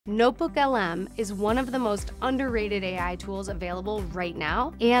Notebook LM is one of the most underrated AI tools available right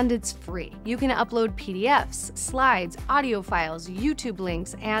now, and it's free. You can upload PDFs, slides, audio files, YouTube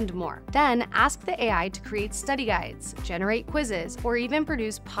links, and more. Then ask the AI to create study guides, generate quizzes, or even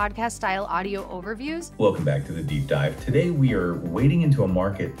produce podcast-style audio overviews. Welcome back to the Deep Dive. Today we are wading into a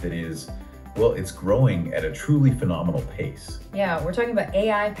market that is, well, it's growing at a truly phenomenal pace. Yeah, we're talking about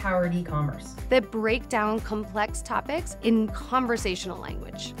AI-powered e-commerce that break down complex topics in conversational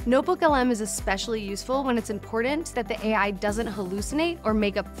language. Notebook LM is especially useful when it's important that the AI doesn't hallucinate or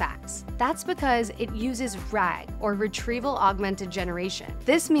make up facts. That's because it uses RAG, or Retrieval Augmented Generation.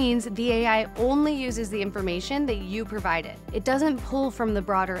 This means the AI only uses the information that you provided. It doesn't pull from the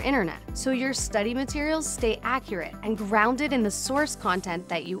broader internet, so your study materials stay accurate and grounded in the source content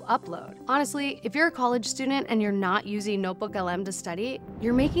that you upload. Honestly, if you're a college student and you're not using Notebook LM to study,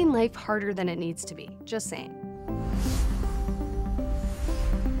 you're making life harder than it needs to be. Just saying.